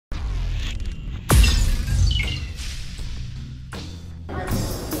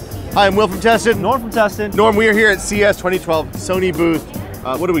Hi, I'm Will from Tested. Norm from Tested. Norm, we are here at CES 2012 Sony booth.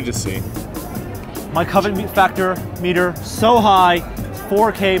 What did we just see? My covet factor meter so high,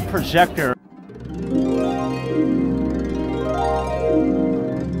 4K projector.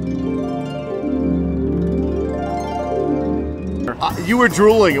 You were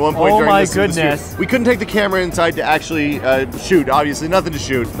drooling at one point during this. Oh my goodness. We couldn't take the camera inside to actually shoot, obviously, nothing to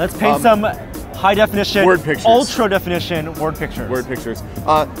shoot. Let's paint some high definition, word pictures. ultra definition word pictures. Word pictures.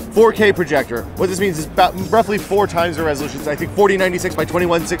 4K projector. What this means is about roughly 4 times the resolution. I think 4096 by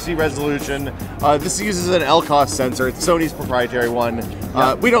 2160 resolution. This uses an LCOS sensor. It's Sony's proprietary one.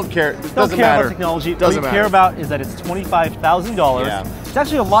 We don't care. It doesn't matter. About technology. Doesn't what we care about is that it's $25,000. Yeah. It's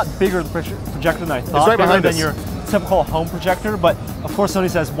actually a lot bigger projector than I thought. It's right behind than us. your typical home projector, but of course Sony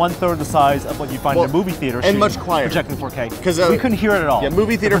says 1/3 the size of what you find in a movie theater. And much quieter. Projecting 4K. Because we couldn't hear it at all. Yeah,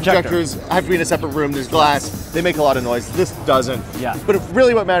 movie theater projectors have to be in a separate room. There's glass. They make a lot of noise. This doesn't. Yeah. But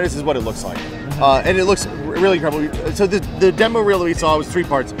really what matters is what it looks like. And it looks really incredible. So the demo reel that we saw was 3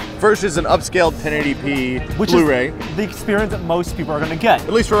 parts. First is an upscaled 1080p Blu-ray. Which is the experience that most people are going to get.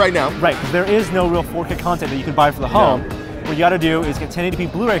 At least for right now. Right, because there is no real 4K content that you can buy for the home. No. What you got to do is get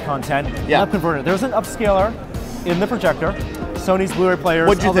 1080p Blu-ray content and convert it. There's an upscaler in the projector. Sony's Blu-ray players,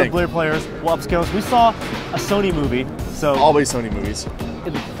 other Blu-ray players will upscale. We saw a Sony movie, so always Sony movies.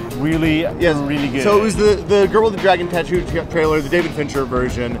 It really, really good. So it was the Girl with the Dragon Tattoo trailer, the David Fincher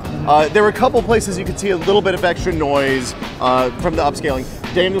version. There were a couple places you could see a little bit of extra noise from the upscaling.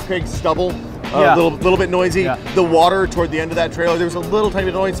 Daniel Craig's stubble, a little bit noisy. Yeah. The water toward the end of that trailer, there was a little tiny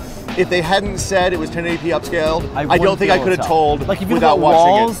bit of noise. If they hadn't said it was 1080p upscaled, I don't think I could have told like if you without look at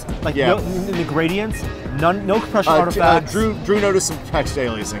watching walls, it. Like in the gradients, no compression artifacts. Drew noticed some text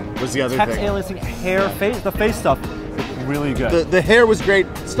aliasing was the other text thing. Text aliasing, hair, the face stuff, really good. The hair was great,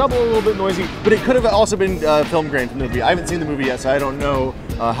 stubble a little bit noisy, but it could have also been film grain from the movie. I haven't seen the movie yet, so I don't know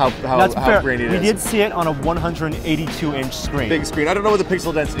how grainy it is. We did see it on a 182-inch screen. Big screen. I don't know what the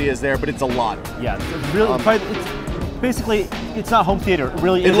pixel density is there, but it's a lot. Yeah, it's really, basically, it's not home theater. It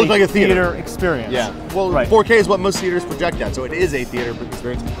really is looked like a theater experience. Yeah. Well, 4K is what most theaters project at, so it is a theater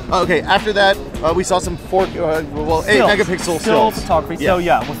experience. Okay. After that, we saw some 8 megapixel still stills. photography. Yeah. So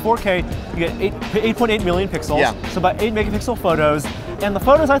yeah, with 4K, you get 8.8 million pixels. Yeah. So about 8 megapixel photos. And the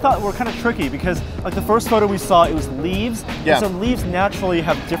photos I thought were kind of tricky because, like the first photo we saw, it was leaves. Yeah. And so leaves naturally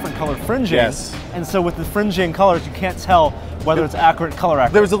have different color fringing. Yes. And so with the fringing colors, you can't tell whether it's accurate, color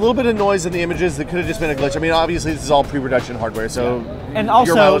accurate. There was a little bit of noise in the images that could have just been a glitch. I mean, obviously this is all pre-production hardware, so and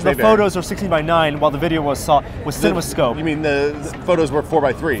also the photos are 16:9, while the video was CinemaScope. You mean the photos were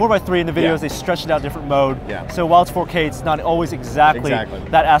 4:3? 4:3 in the videos. They stretched it out different mode. Yeah. So while it's 4K, it's not always exactly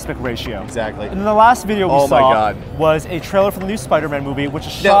that aspect ratio. Exactly. And then the last video we saw was a trailer for the new Spider-Man movie, which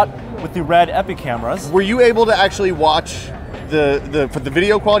is shot with the red Epic cameras. Were you able to actually watch for the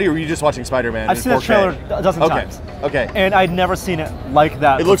video quality, or were you just watching Spider-Man? I've seen the trailer a dozen times. Okay. And I'd never seen it like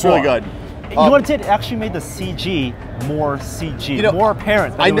that. It looks really good. You know what it did? It actually made the CG more CG, more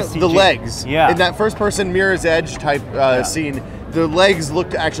apparent. I know the legs. Yeah. In that first-person Mirror's Edge type scene, the legs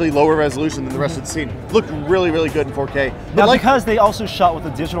looked actually lower resolution than the rest of the scene. Looked really, really good in 4K. But now, because they also shot with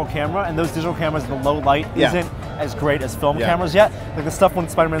a digital camera, and those digital cameras, the low light isn't as great as film cameras yet. Like the stuff when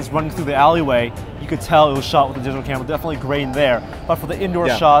Spider-Man's running through the alleyway, you could tell it was shot with a digital camera. Definitely grain there. But for the indoor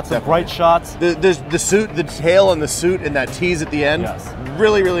shots, the bright shots, the suit, the tail on the suit, and that tease at the end,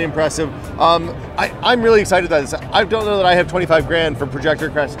 really, really impressive. I'm really excited about this. I don't know that I have 25 grand for Projector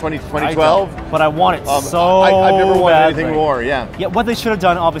Crest 2012, but I want it so I've never wanted badly. anything more. Yeah. Yeah. What they should have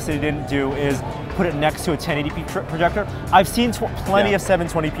done, obviously, they didn't do is put it next to a 1080p projector. I've seen plenty of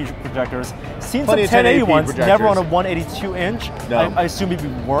 720p projectors. Seen some 1080 ones, never on a 182-inch. No. I assume it'd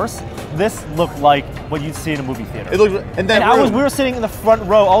be worse. This looked like what you'd see in a movie theater. It looked, and we were sitting in the front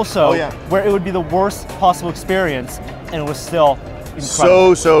row also, where it would be the worst possible experience, and it was still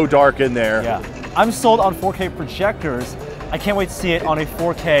incredible. So dark in there. Yeah. I'm sold on 4K projectors. I can't wait to see it on a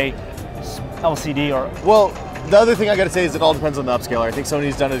 4K LCD or... Well, the other thing I got to say is it all depends on the upscaler. I think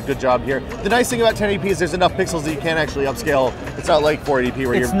Sony's done a good job here. The nice thing about 1080p is there's enough pixels that you can actually upscale. It's not like 480p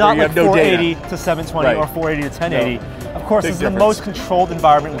where you have no data. It's not like 480 to 720 or 480 to 1080. No. Of course, this is the most controlled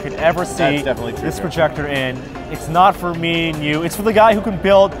environment we could ever see this projector in. It's not for me and you. It's for the guy who can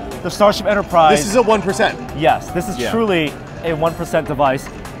build the Starship Enterprise. This is a 1%. Yes, this is truly a 1% device.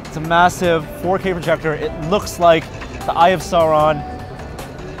 It's a massive 4K projector. It looks like the Eye of Sauron.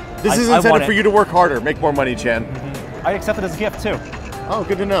 This is incentive for you to work harder, make more money, Chan. I accept it as a gift too. Oh,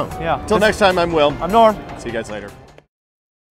 good to know. Yeah. Till next time, I'm Will. I'm Norm. See you guys later.